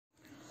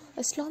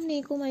Assalamu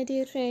alaikum my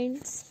dear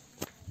friends.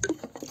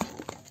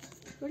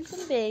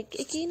 Welcome back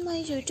again my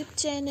YouTube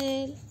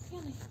channel.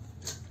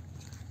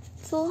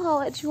 So how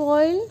are you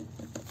all?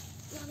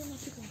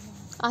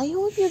 I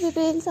hope you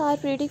people are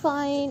pretty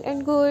fine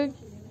and good.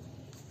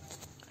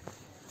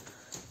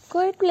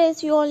 God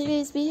bless you,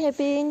 always be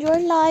happy in your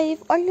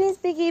life, always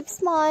be keep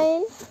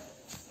smile.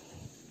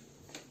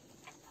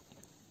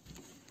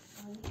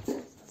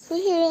 So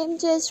here I am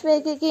just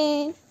back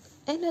again,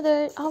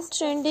 another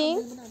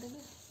outstanding,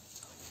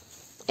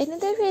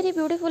 another very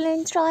beautiful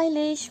and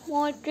stylish,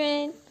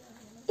 modern,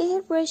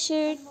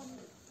 airbrushed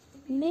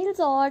nails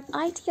art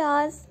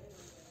ideas.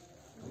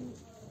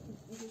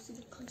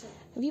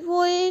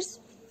 Viewers,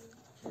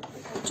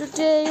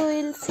 today you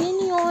will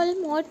see all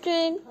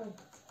modern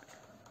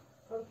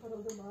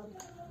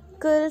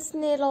girls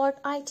nail art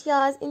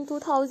ideas in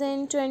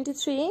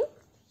 2023.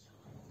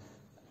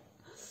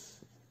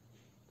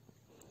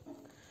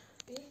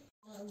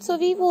 So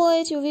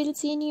viewers, you will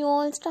see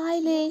all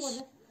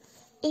stylish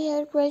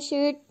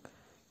airbrushed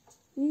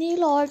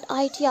nail art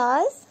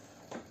ideas.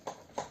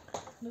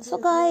 So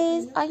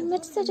guys, I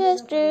much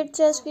suggested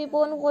just keep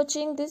on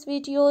watching this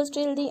videos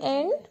till the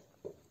end.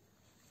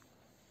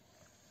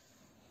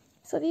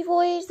 So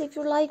viewers, if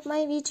you like my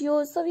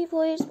videos, so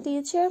viewers,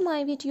 please share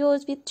my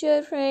videos with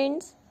your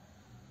friends,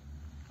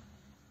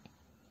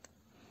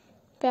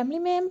 family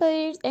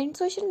members and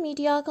social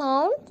media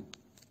accounts.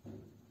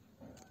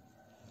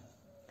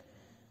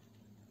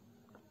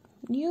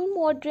 New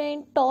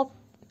modern top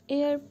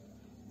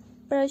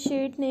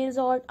airbrushed nails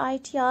art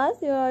ideas.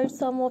 There are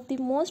some of the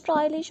most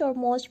stylish or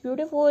most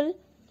beautiful.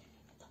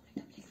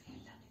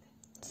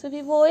 So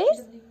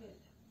viewers,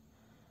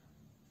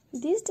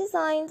 these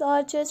designs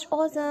are just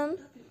awesome.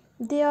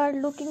 They are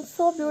looking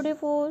so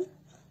beautiful.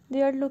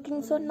 They are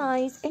looking so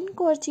nice and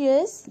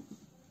gorgeous.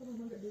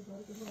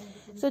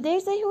 So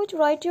there's a huge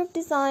variety of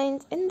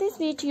designs in this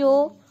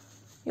video.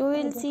 You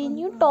will see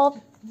new top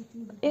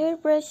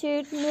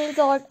airbrushed nails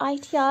art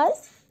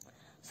ideas.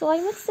 So I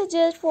would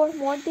suggest for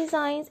more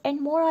designs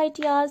and more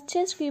ideas,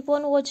 just keep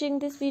on watching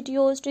these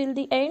videos till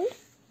the end.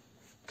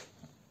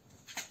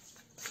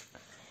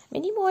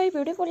 Many more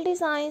beautiful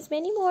designs,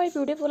 many more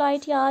beautiful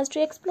ideas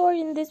to explore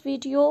in this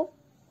video.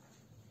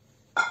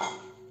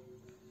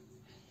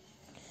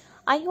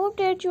 I hope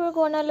that you are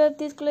gonna love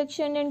this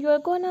collection and you are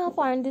gonna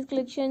find this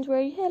collection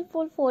very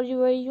helpful for you,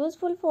 very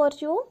useful for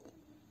you.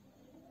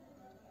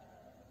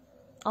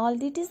 All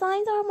the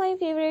designs are my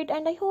favorite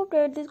and I hope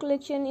that this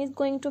collection is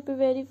going to be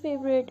very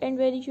favorite and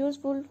very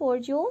useful for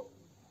you.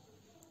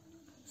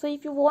 So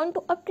if you want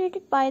to update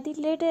it by the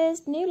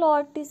latest nail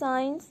art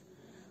designs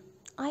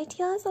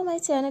ideas on my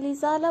channel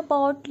is all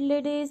about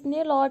ladies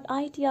nail art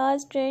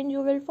ideas trend.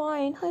 You will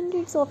find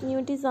hundreds of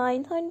new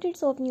designs,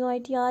 hundreds of new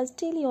ideas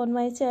daily on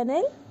my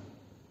channel,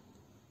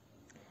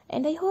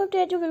 and I hope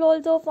that you will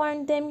also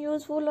find them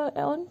useful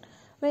on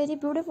very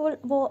beautiful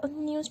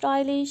new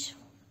stylish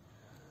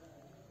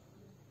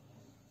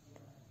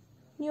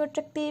new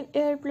attractive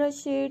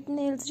airbrushed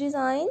nails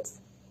designs.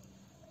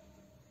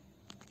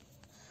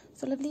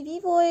 So lovely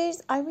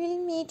viewers, I will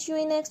meet you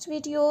in next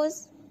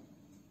videos.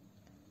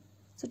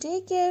 So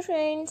take care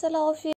friends. Allah Hafiz.